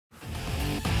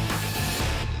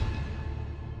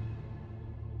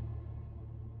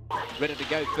ready to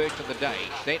go first of the day.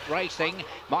 Set racing.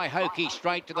 My Hokey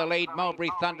straight to the lead.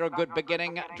 Mulberry Thunder, a good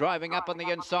beginning. Driving up on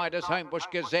the inside is Homebush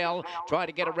Gazelle. Try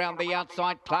to get around the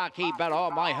outside. Clarkey, but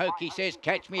oh, My Hokey says,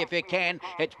 catch me if you can.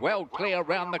 It's well clear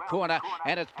around the corner,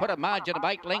 and it's put a margin of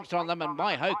 8 lengths on them, and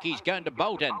My Hokey's going to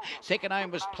bolt in. Second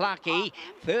home was Clarkey.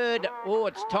 Third, oh,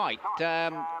 it's tight.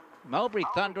 Mulberry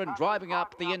Thunder and driving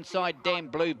up the inside, Damn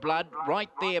Blue Blood.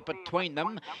 Right there between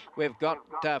them, we've got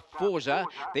Forza.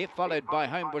 They're followed by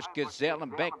Homebush Gazelle,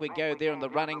 and back we go there in the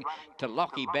running to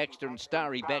Lockie Baxter, and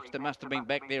Starry Baxter must have been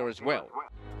back there as well.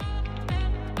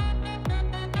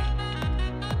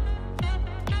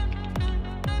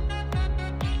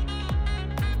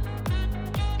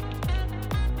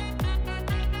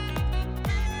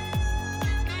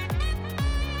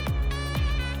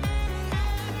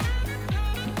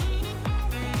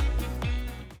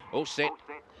 All set.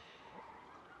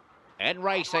 And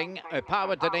racing,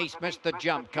 Power Denise missed the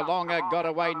jump. Kalonga got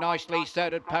away nicely,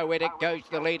 so did Poetic. Goes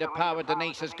to the leader. Power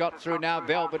Denise has got through now.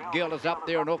 Velvet Girl is up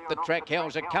there and off the track.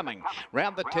 Hells are coming.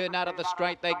 Round the turn out of the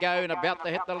straight they go, and about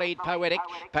to hit the lead, Poetic.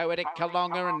 Poetic,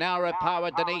 Kalonga, and now Power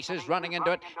Denise is running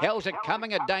into it. Hells are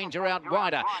coming, a danger out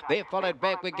wider. They're followed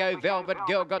back we go. Velvet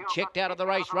Girl got checked out of the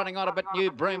race, running on a bit.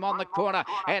 New Broom on the corner,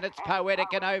 and it's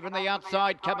Poetic, and over on the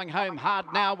outside, coming home hard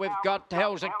now. We've got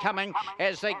Hells are coming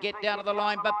as they get down to the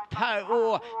line, but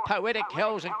Poetic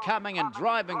Hells are coming and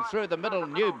driving through the middle.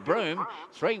 New Broom,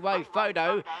 three-way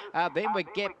photo. Then we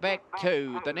get back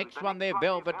to the next one there,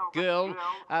 Velvet Girl.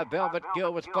 Velvet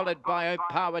Girl was followed by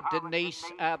Power Denise.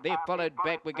 They're followed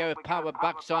back we go. Power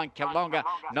Buckside, Kalonga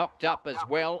knocked up as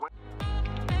well.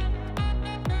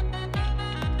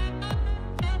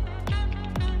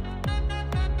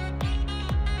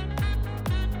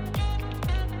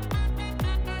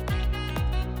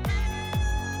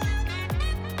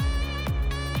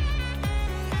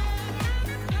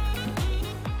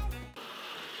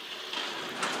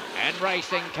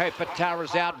 Racing,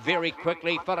 Kopatara's out very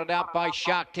quickly, followed out by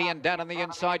Shark T, and down on the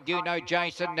inside, You Know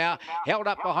Jason now held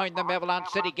up behind them. Avalanche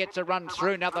City gets a run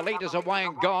through. Now the leader's away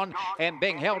and gone, and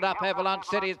being held up, Avalanche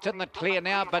City, it's in the clear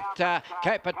now, but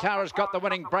Kopatara's got the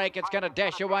winning break. It's going to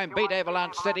dash away and beat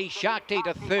Avalanche City. Shark T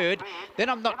to third. Then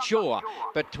I'm not sure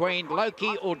between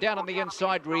Loki or down on the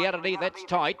inside, Reality, that's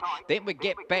tight. Then we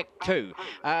get back to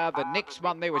the next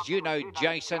one there was You Know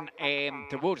Jason, and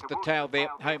towards the tail there,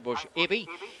 Homebush Evie.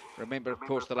 Remember, of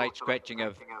course, the late scratching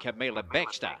of Camilla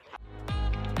Baxter.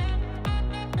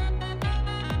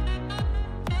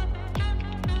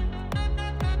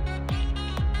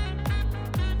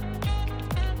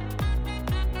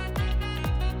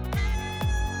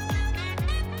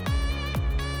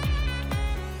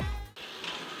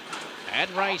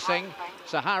 And racing,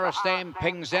 Sahara Sam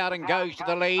pings out and goes to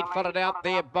the lead, followed out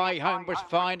there by Homebush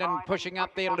Fine, and pushing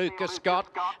up there Lucas Scott.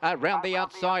 Round the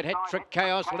outside, Hat-Trick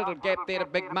Chaos, a little gap there to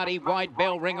Big Muddy, wide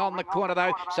bell ring on the corner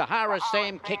though. Sahara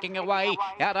Sam kicking away,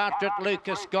 out after it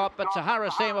Lucas Scott, but Sahara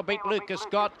Sam will beat Lucas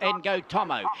Scott and go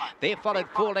Tomo. They're followed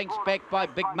 4 lengths back by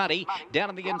Big Muddy. Down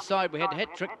on the inside we had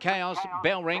Hat-Trick Chaos,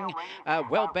 bell ring,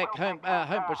 well back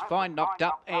Homebush Fine knocked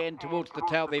up, and towards the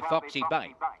tail there Foxy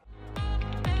Bay.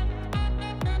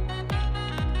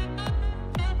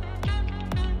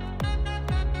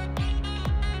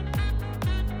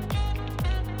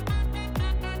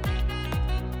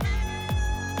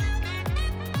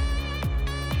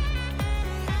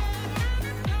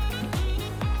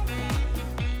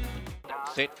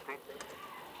 Set.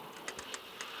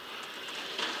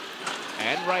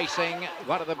 And racing,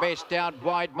 one of the best out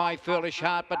wide, My Foolish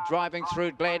Heart, but driving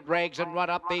through Glad Rags and right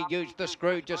up there, used the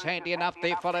screw just handy enough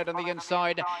there, followed on the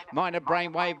inside, Minor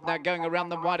Brainwave, now going around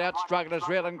them wide out, Strugglers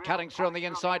Real and cutting through on the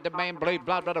inside to Man Blue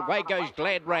Blood, but away goes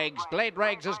Glad Rags. Glad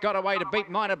Rags has got away to beat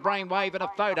Minor Brainwave in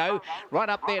a photo, right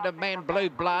up there to Man Blue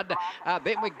Blood.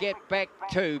 Then we get back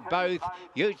to both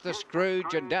Use the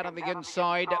Scrooge and down on the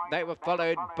inside, they were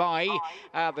followed by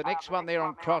the next one there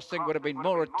on crossing would have been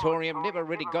Moratorium, never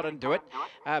really got into it.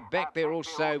 Back there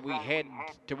also we had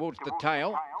towards the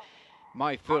tail,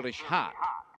 My Foolish Heart.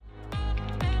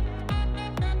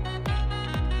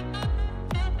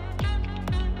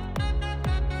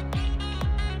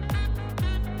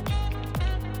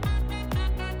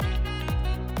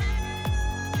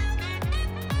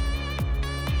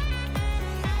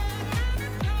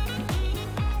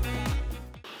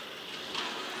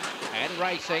 And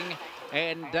racing,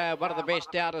 And one of the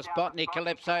best out is Botany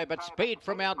Calypso, but speed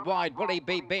from out wide. Will he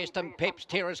be best? And Pep's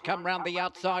Terrace come round the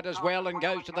outside as well and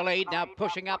goes to the lead. Now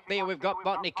pushing up there, we've got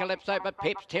Botany Calypso, but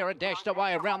Pep's Terror dashed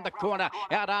away around the corner.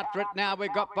 Out after it now,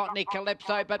 we've got Botany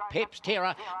Calypso, but Pep's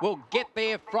Terror will get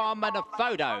there from a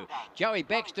photo. Joey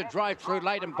Baxter drive through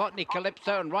late and Botany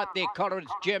Calypso, and right there Coleridge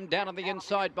Jim down on the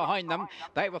inside behind them.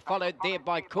 They were followed there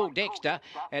by Cool Dexter,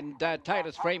 and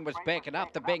Taylor's Frame was back, and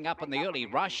after being up in the early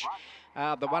rush,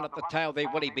 the one at the tail there,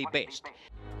 Will He Be Best?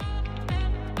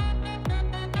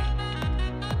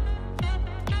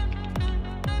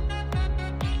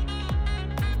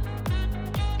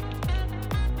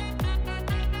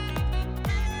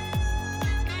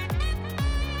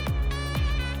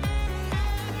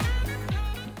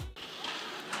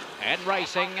 And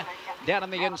racing down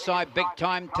on the inside, Big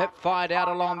Time Tip fired out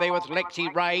along there with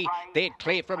Lexi Ray. They're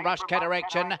clear from Rush Cutter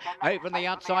Action. Over on the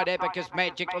outside, Abacus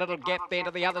Magic, a little gap there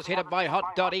to the others, headed by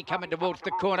Hot Dotty, coming towards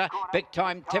the corner. Big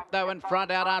Time Tip though in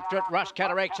front, out after it, Rush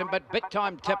Cutter Action, but Big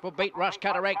Time Tip will beat Rush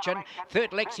Cutter Action.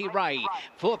 Third, Lexi Ray.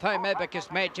 Fourth home, Abacus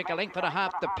Magic, a length and a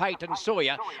half to Peyton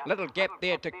Sawyer. Little gap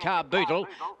there to Carboodle.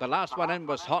 The last one in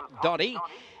was Hot Dotty.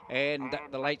 And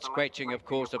the late scratching, of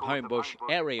course, of Homebush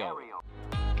Ariel.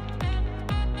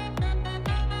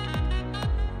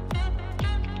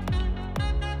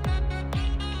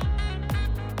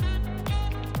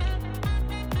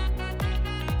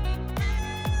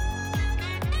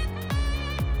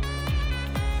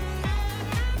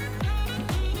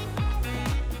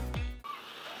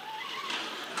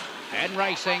 And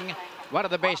racing, one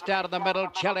of the best out of the middle,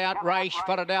 Chill Out Race,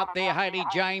 followed out there, Hayley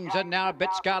James, and now a bit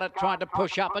Scarlet trying to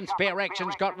push up, and Spare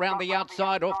Action's got round the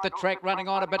outside, off the track, running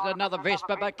on a bit, another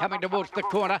Vespa, but coming towards the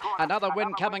corner, another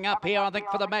win coming up here, I think,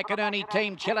 for the McInerney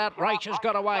team. Chill Out Race has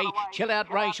got away, Chill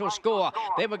Out Race will score,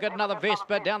 then we've got another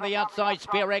Vespa down the outside,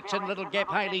 Spare Action, little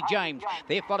gap, Hayley James,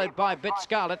 they're followed by Bit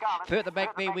Scarlet. Further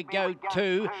back there we go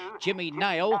to Jimmy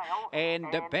Nail, and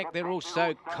back there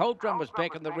also Coldrum was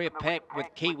back in the rear pack with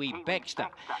Kiwi Baxter.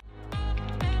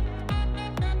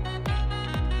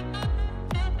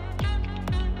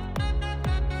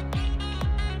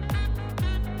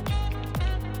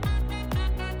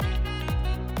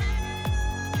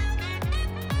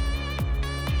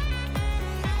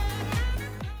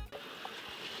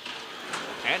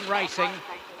 And racing,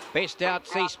 best out,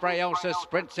 Sea Spray Elsa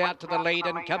sprints out to the lead,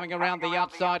 and coming around the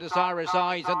outside is Iris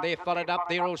Eyes, and they're followed up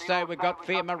there also. We've got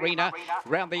Fair Marina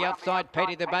round the outside,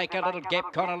 Paddy the Baker, little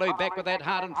gap, Conaloo back with that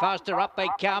hard and faster, up they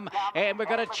come, and we've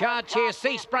got a charge here,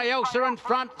 Sea Spray Elsa in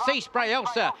front. Sea Spray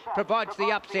Elsa provides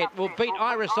the upset, will beat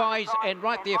Iris Eyes, and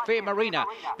right there Fair Marina.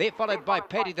 They're followed by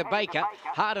Paddy the Baker,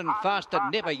 hard and faster,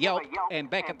 never yelped, and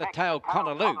back at the tail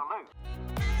Conaloo.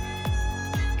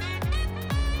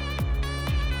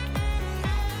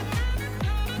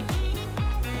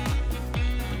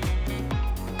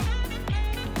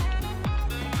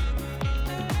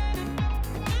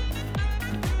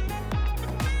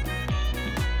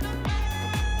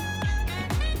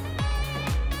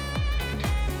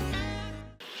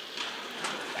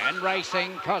 And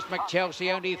racing, Cosmic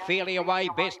Chelsea only fairly away.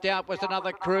 Best out was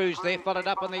another Cruise. They're followed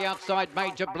up on the outside.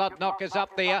 Major Blood Knockers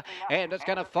up there, and it's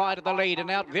going to fire to the lead and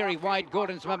out very wide.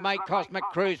 Gordon's my mate Cosmic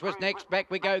Cruise was next.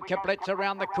 Back we go. Kiplitz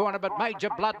around the corner, but Major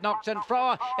Blood knocks in.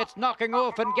 Frower, it's knocking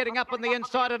off and getting up on the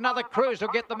inside. Another Cruise will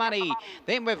get the money.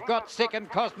 Then we've got second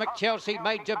Cosmic Chelsea,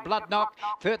 Major Blood Knock.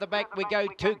 Further back we go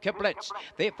to Kiplitz.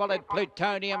 They're followed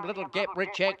Plutonium, little gap,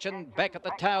 Rich Action. Back at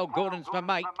the tail, Gordon's my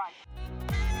mate.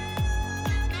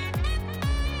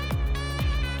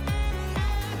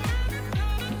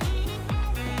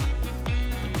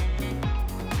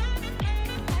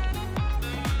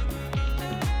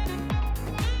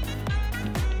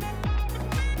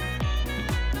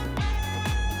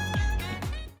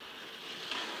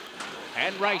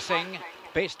 And racing,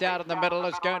 best out in the middle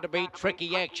is going to be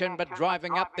Tricky Action, but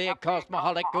driving up there,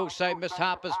 Cosmoholic. Also, Miss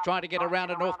Harper's trying to get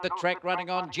around and off the track, running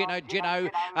on Gino.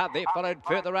 They're followed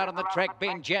further out on the track.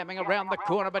 Ben jamming around the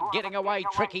corner, but getting away.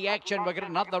 Tricky Action. We've got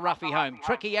another roughie home.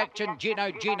 Tricky Action,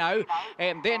 Gino.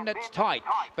 And then it's tight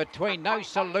between No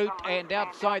Salute and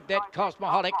outside that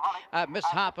Cosmoholic. Miss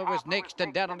Harper was next,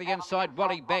 and down on the inside,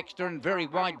 Wally Baxter, and very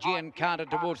wide Gian Carter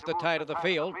towards the tail of the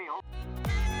field.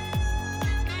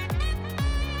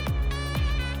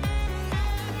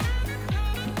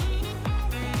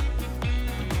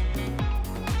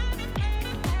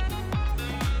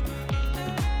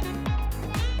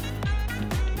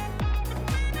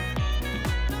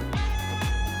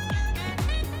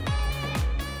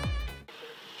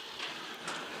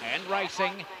 And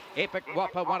racing, Epic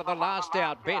Whopper, one of the last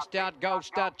out. Best out, Gold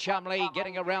Star Chumley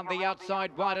getting around the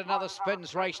outside wide. Another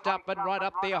spins raced up and right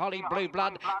up there. Holly Blue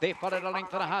Blood. They're followed a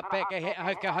length and a half back.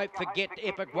 Hoka Hope Forget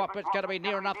Epic Whopper. It's going to be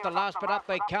near enough the last, but up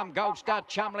they come. Gold Star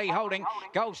Chumley holding.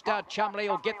 Gold Star Chumley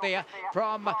will get there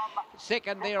from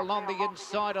second there along the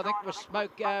inside. I think was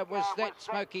that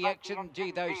Smoky Action.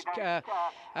 Gee, those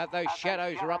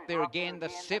shadows are up there again. The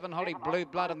 7 Holly Blue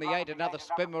Blood and the 8 another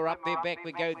spin were up there. Back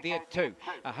we go there too.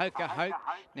 Hoka Hope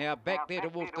now back there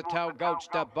towards the tail. Gold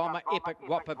Star Bomber, Epic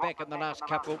Whopper back in the last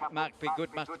couple. Mark P.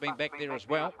 Good must have been back there as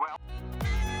well.